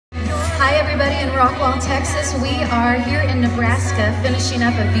Hi everybody in Rockwall, Texas. We are here in Nebraska finishing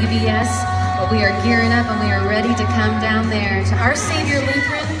up a VBS, but we are gearing up and we are ready to come down there to Our Savior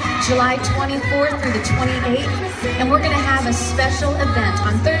Lutheran, July 24th through the 28th. And we're going to have a special event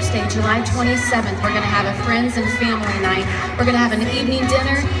on Thursday, July 27th. We're going to have a friends and family night. We're going to have an evening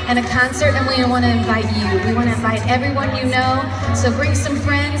dinner and a concert, and we want to invite you. We want to invite everyone you know. So bring some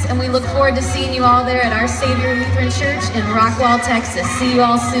friends, and we look forward to seeing you all there at Our Savior Lutheran Church in Rockwall, Texas. See you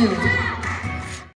all soon.